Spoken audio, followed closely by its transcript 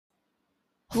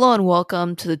Hello and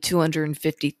welcome to the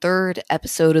 253rd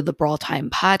episode of the Brawl Time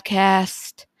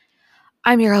Podcast.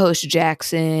 I'm your host,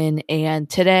 Jackson, and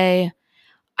today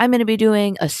I'm going to be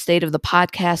doing a State of the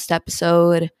Podcast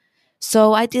episode.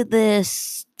 So I did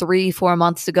this 3-4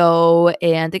 months ago,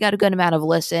 and they got a good amount of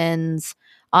listens.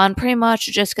 On pretty much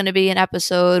just going to be an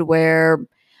episode where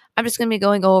I'm just going to be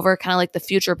going over kind of like the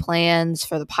future plans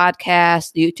for the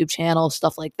podcast, the YouTube channel,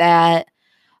 stuff like that.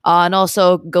 And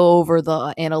also go over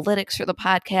the analytics for the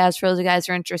podcast for those of you guys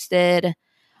who are interested.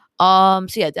 So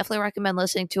yeah, definitely recommend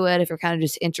listening to it if you're kind of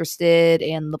just interested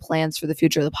in the plans for the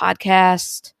future of the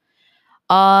podcast.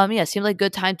 Yeah, it seemed like a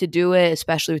good time to do it,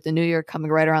 especially with the new year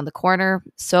coming right around the corner.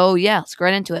 So yeah, let's get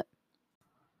right into it.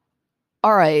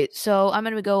 All right, so I'm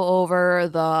going to go over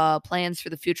the plans for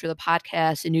the future of the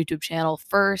podcast and YouTube channel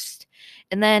first.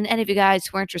 And then any of you guys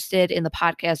who are interested in the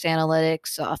podcast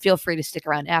analytics, feel free to stick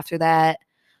around after that.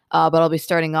 But I'll be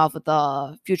starting off with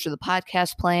the future of the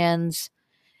podcast plans.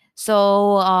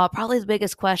 So, probably the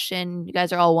biggest question you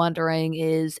guys are all wondering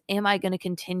is, am I going to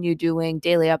continue doing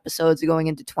daily episodes going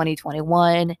into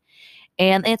 2021?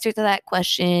 And the answer to that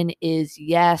question is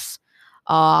yes.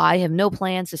 I have no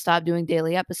plans to stop doing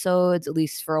daily episodes, at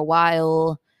least for a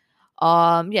while.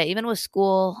 Yeah, even with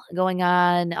school going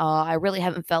on, I really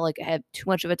haven't felt like I had too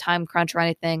much of a time crunch or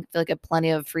anything. I feel like I have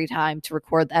plenty of free time to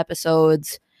record the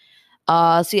episodes.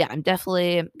 So yeah, I'm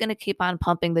definitely gonna keep on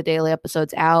pumping the daily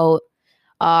episodes out.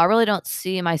 I really don't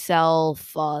see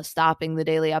myself stopping the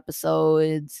daily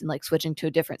episodes and like switching to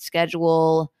a different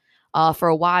schedule for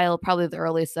a while. Probably the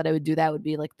earliest that I would do that would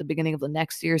be like the beginning of the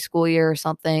next year, school year or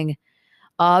something.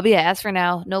 But yeah, as for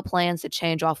now, no plans to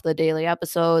change off the daily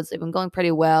episodes. They've been going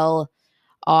pretty well.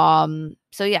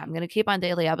 So yeah, I'm gonna keep on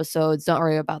daily episodes. Don't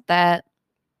worry about that.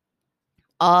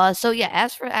 So yeah,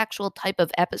 as for actual type of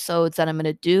episodes that I'm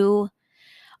gonna do,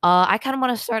 I kind of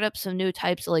want to start up some new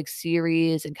types of like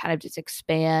series and kind of just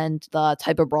expand the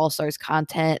type of Brawl Stars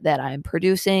content that I'm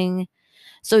producing.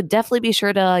 So definitely be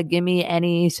sure to give me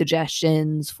any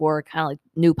suggestions for kind of like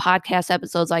new podcast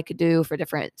episodes I could do for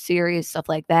different series, stuff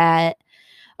like that.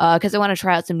 Because I want to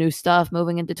try out some new stuff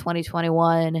moving into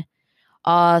 2021.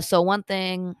 So one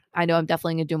thing I know I'm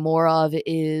definitely gonna do more of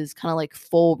is kind of like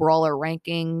full brawler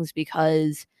rankings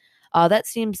because that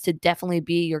seems to definitely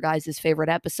be your guys' favorite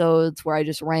episodes where I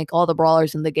just rank all the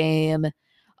brawlers in the game.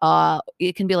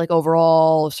 It can be like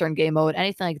overall certain game mode,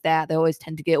 anything like that. They always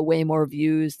tend to get way more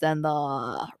views than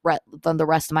the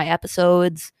rest of my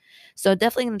episodes. So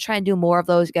definitely gonna try and do more of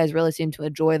those. You guys really seem to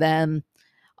enjoy them.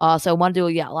 So I want to do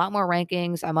a lot more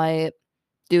rankings. I might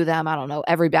do them, I don't know,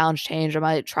 every balance change. I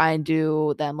might try and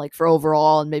do them like for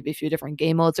overall and maybe a few different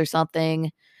game modes or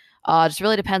something. Just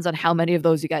really depends on how many of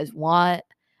those you guys want.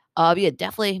 But yeah,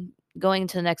 definitely going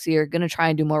into the next year, gonna try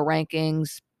and do more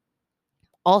rankings.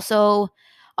 Also,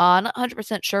 not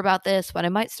 100% sure about this, but I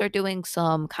might start doing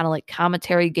some kind of like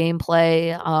commentary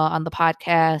gameplay on the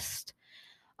podcast.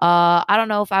 I don't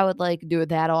know if I would like do it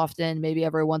that often, maybe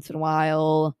every once in a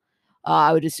while.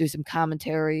 I would just do some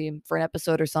commentary for an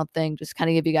episode or something, just kind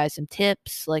of give you guys some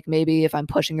tips. Like maybe if I'm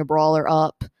pushing a brawler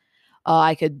up,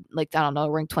 I could like, I don't know,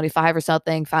 rank 25 or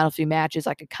something, final few matches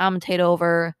I could commentate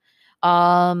over.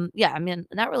 Yeah, I mean,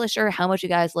 not really sure how much you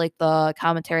guys like the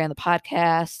commentary on the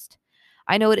podcast.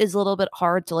 I know it is a little bit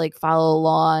hard to like follow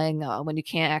along when you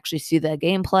can't actually see the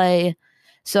gameplay.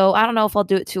 So I don't know if I'll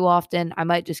do it too often. I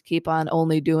might just keep on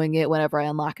only doing it whenever I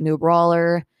unlock a new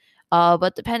brawler.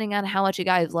 But depending on how much you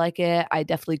guys like it, I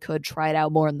definitely could try it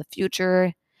out more in the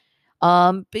future.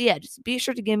 But yeah, just be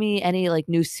sure to give me any like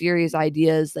new series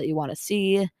ideas that you want to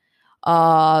see. Yeah,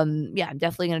 I'm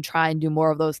definitely gonna try and do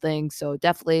more of those things. So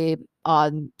definitely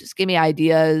just give me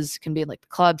ideas. Can be in like the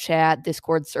club chat,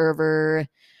 Discord server,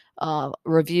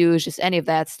 reviews, just any of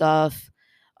that stuff.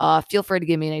 Feel free to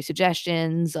give me any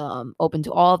suggestions. Open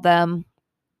to all of them.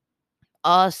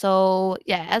 So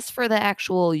yeah, as for the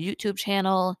actual YouTube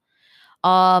channel,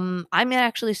 I'm gonna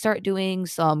actually start doing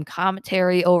some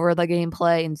commentary over the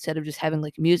gameplay instead of just having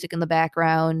like music in the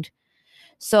background.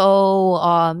 So,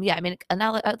 yeah, I mean,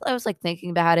 now I was like thinking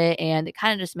about it, and it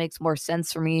kind of just makes more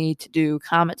sense for me to do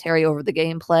commentary over the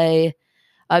gameplay.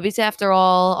 Because after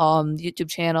all, the YouTube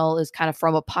channel is kind of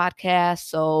from a podcast.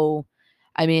 So,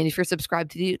 I mean, if you're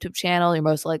subscribed to the YouTube channel, you're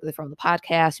most likely from the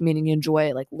podcast, meaning you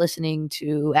enjoy like listening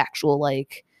to actual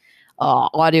like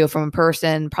audio from a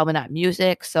person, probably not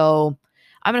music. So,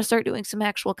 I'm gonna start doing some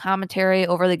actual commentary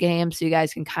over the game, so you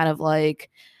guys can kind of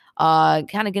like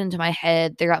kind of get into my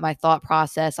head, figure out my thought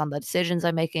process on the decisions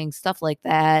I'm making, stuff like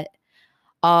that.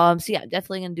 So yeah,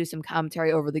 definitely gonna do some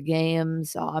commentary over the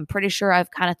games. I'm pretty sure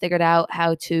I've kind of figured out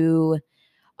how to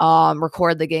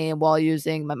record the game while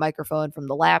using my microphone from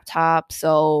the laptop.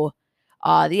 So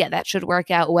Yeah, that should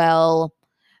work out well.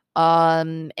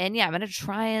 And yeah, I'm gonna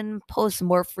try and post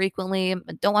more frequently.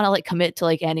 I don't want to like commit to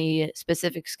like any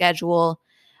specific schedule,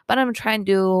 but I'm trying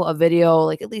to do a video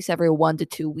like at least every 1 to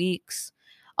 2 weeks.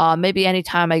 Maybe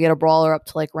anytime I get a brawler up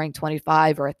to like rank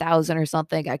 25 or 1,000 or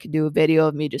something, I could do a video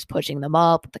of me just pushing them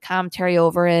up with the commentary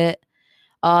over it.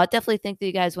 Definitely think that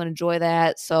you guys would enjoy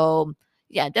that. So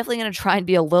yeah, definitely gonna try and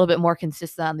be a little bit more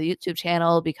consistent on the YouTube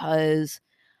channel because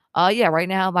yeah, right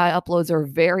now my uploads are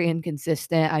very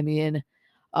inconsistent. I mean,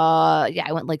 yeah,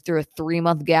 I went like through a 3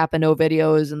 month gap and no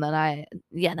videos, and then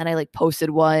I like posted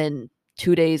one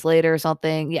 2 days later or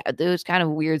something. Yeah, it was kind of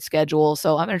a weird schedule.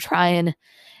 So I'm gonna try and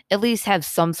at least have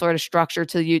some sort of structure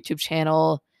to the YouTube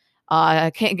channel. I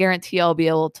can't guarantee I'll be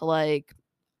able to like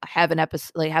have an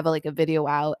episode, like have like a video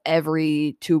out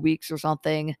every 2 weeks or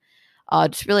something.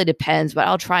 Just really depends, but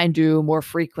I'll try and do more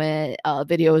frequent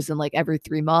videos in like every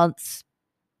 3 months.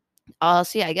 So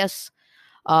yeah, I guess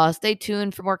stay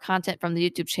tuned for more content from the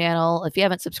YouTube channel. If you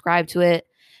haven't subscribed to it,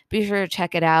 be sure to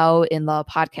check it out in the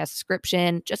podcast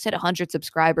description. Just hit 100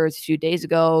 subscribers a few days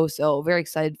ago, so very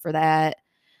excited for that.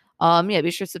 Yeah,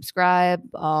 be sure to subscribe.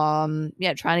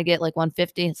 Yeah, trying to get like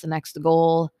 150. It's the next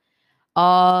goal.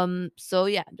 So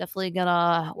yeah, definitely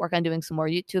gonna work on doing some more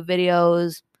YouTube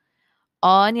videos.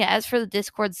 And yeah, as for the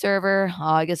Discord server,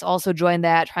 I guess also join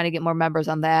that, trying to get more members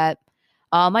on that.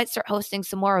 Might start hosting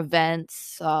some more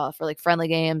events for like friendly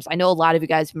games. I know a lot of you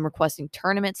guys have been requesting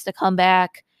tournaments to come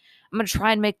back. I'm gonna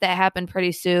try and make that happen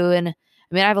pretty soon. I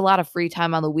mean, I have a lot of free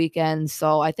time on the weekends,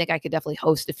 so I think I could definitely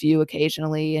host a few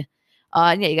occasionally.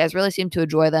 And yeah, you guys really seem to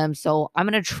enjoy them, so I'm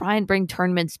gonna try and bring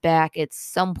tournaments back at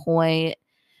some point.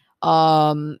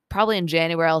 Probably in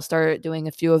January, I'll start doing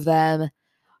a few of them.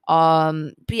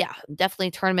 But yeah,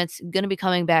 definitely tournaments gonna be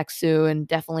coming back soon.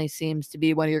 Definitely seems to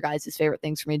be one of your guys' favorite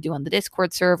things for me to do on the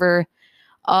Discord server.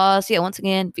 So yeah, once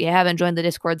again, if you haven't joined the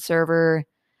Discord server,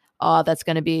 that's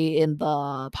gonna be in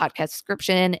the podcast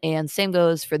description, and same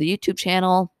goes for the YouTube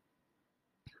channel.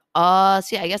 So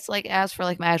yeah, I guess like as for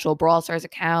like my actual Brawl Stars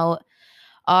account,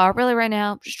 really right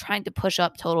now, just trying to push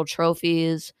up total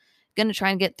trophies. Gonna try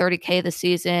and get 30K this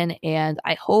season, and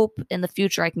I hope in the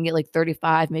future I can get like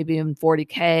 35, maybe even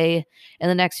 40K in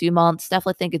the next few months.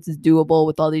 Definitely think it's doable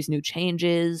with all these new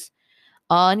changes.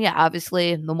 And yeah,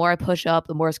 obviously, the more I push up,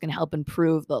 the more it's gonna help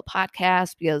improve the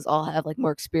podcast because I'll have like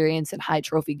more experience in high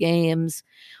trophy games,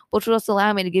 which will just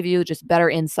allow me to give you just better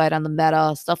insight on the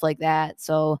meta, stuff like that.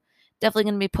 So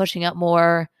definitely gonna be pushing up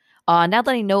more. Now that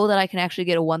I know that I can actually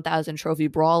get a 1,000 trophy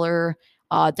brawler,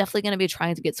 definitely going to be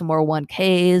trying to get some more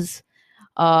 1Ks.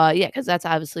 Yeah, because that's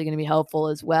obviously going to be helpful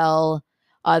as well.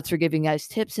 It's for giving guys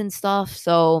tips and stuff.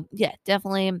 So yeah,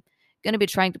 definitely going to be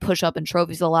trying to push up in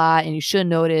trophies a lot. And you should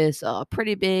notice a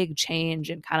pretty big change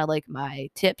in kind of like my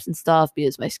tips and stuff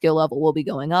because my skill level will be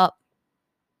going up.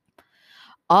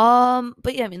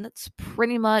 But yeah, I mean that's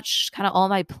pretty much kind of all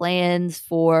my plans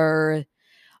for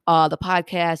the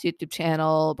podcast, YouTube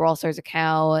channel, Brawl Stars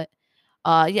account.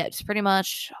 Yeah, just pretty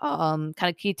much kind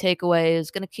of key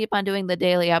takeaways. Gonna keep on doing the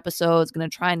daily episodes. Gonna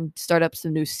try and start up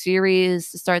some new series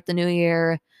to start the new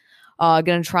year.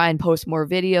 Gonna try and post more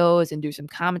videos and do some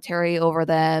commentary over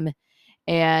them.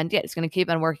 And yeah, just gonna keep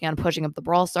on working on pushing up the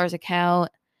Brawl Stars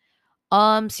account.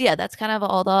 So yeah, that's kind of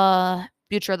all the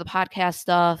future of the podcast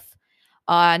stuff.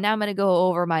 Now I'm gonna go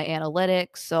over my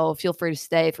analytics, so feel free to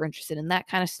stay if you're interested in that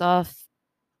kind of stuff.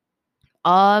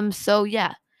 So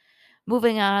yeah,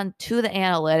 moving on to the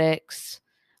analytics.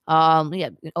 Yeah,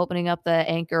 opening up the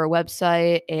Anchor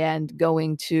website and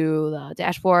going to the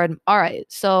dashboard. All right,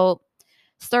 so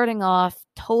starting off,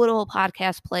 total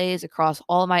podcast plays across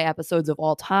all my episodes of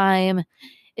all time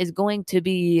is going to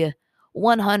be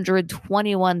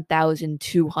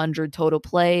 121,200 total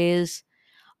plays.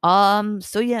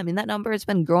 So yeah, I mean that number has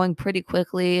been growing pretty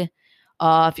quickly.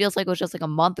 Feels like it was just like a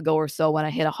month ago or so when I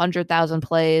hit 100,000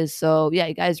 plays. So yeah,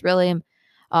 you guys really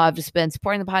I've just been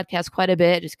supporting the podcast quite a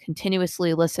bit, just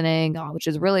continuously listening, which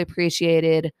is really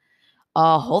appreciated.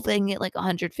 Hopefully I can get like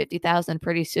 150,000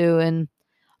 pretty soon.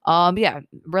 Yeah,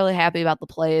 really happy about the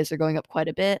plays. They're going up quite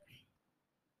a bit.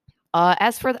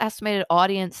 As for the estimated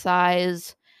audience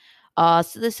size, so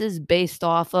this is based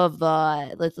off of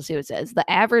the, let's see what it says. The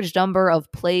average number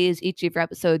of plays each of your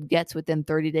episode gets within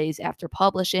 30 days after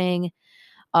publishing.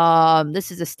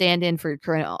 This is a stand-in for your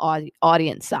current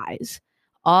audience size.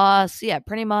 So yeah,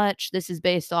 pretty much this is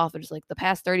based off of just like the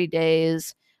past 30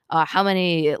 days. How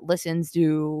many listens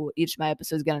do each of my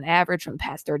episodes get on average from the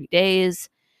past 30 days?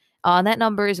 That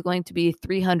number is going to be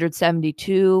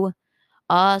 372.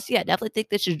 So yeah, definitely think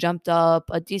this has jumped up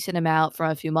a decent amount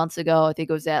from a few months ago. I think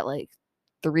it was at like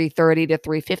 330 to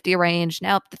 350 range,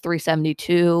 now up to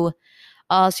 372.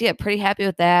 So yeah, pretty happy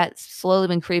with that. Slowly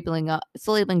been creeping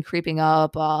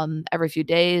up every few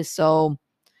days. So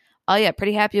yeah,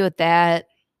 pretty happy with that.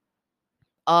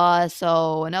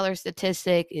 So another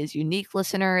statistic is unique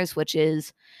listeners, which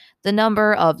is the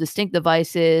number of distinct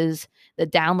devices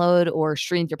that download or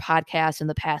streamed your podcast in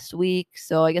the past week.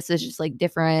 So I guess it's just like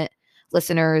different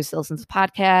listeners that listen to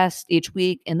podcasts each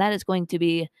week, and that is going to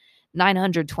be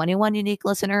 921 unique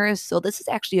listeners. So this is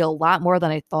actually a lot more than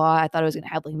I thought. I thought I was going to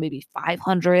have like maybe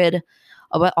 500,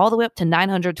 but all the way up to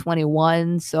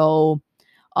 921. So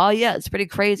oh, yeah, it's pretty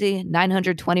crazy.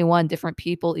 921 different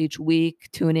people each week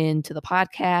tune in to the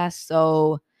podcast.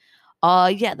 So,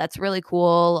 yeah, that's really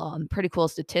cool. Pretty cool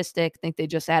statistic. I think they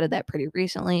just added that pretty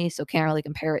recently, so can't really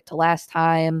compare it to last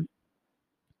time.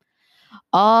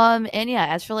 And yeah,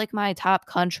 as for like my top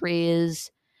countries,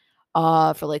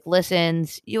 for like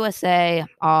listens, USA,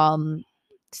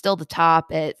 still the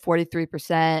top at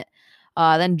 43%.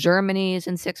 Then Germany is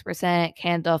in 6%,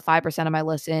 Canada 5% of my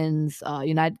listens,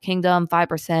 United Kingdom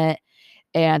 5%,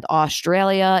 and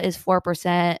Australia is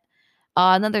 4%.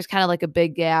 And then there's kind of like a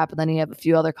big gap. And then you have a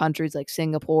few other countries like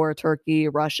Singapore, Turkey,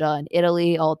 Russia, and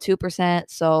Italy, all 2%.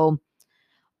 So,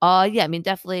 yeah, I mean,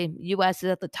 definitely US is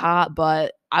at the top,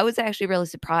 but I was actually really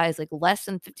surprised. Like less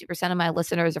than 50% of my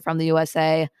listeners are from the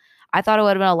USA. I thought it would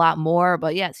have been a lot more,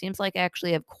 but yeah, it seems like I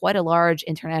actually have quite a large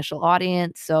international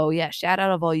audience. So yeah, shout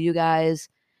out of all you guys.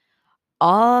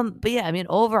 But yeah, I mean,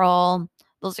 overall,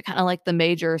 those are kind of like the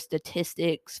major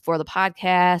statistics for the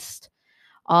podcast.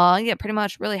 Yeah, pretty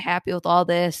much really happy with all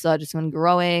this. Just been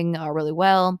growing really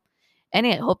well. And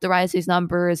yeah, hope to rise these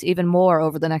numbers even more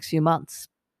over the next few months.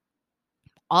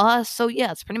 So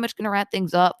yeah, it's pretty much gonna wrap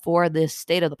things up for this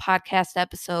state of the podcast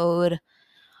episode.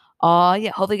 Yeah,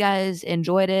 hope you guys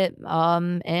enjoyed it.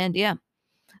 And yeah,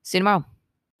 see you tomorrow.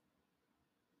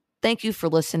 Thank you for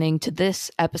listening to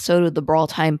this episode of the Brawl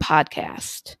Time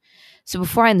Podcast. So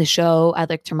before I end the show,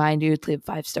 I'd like to remind you to leave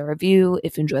a 5-star review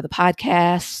if you enjoy the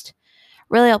podcast.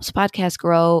 Really helps the podcast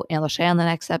grow, and I'll share on the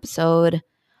next episode.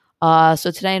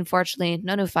 So today, unfortunately,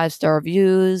 no new 5-star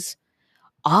reviews.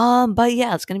 But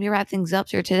yeah, it's gonna be wrap things up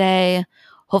here today.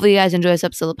 Hopefully, you guys enjoy this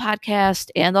episode of the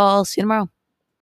podcast, and I'll see you tomorrow.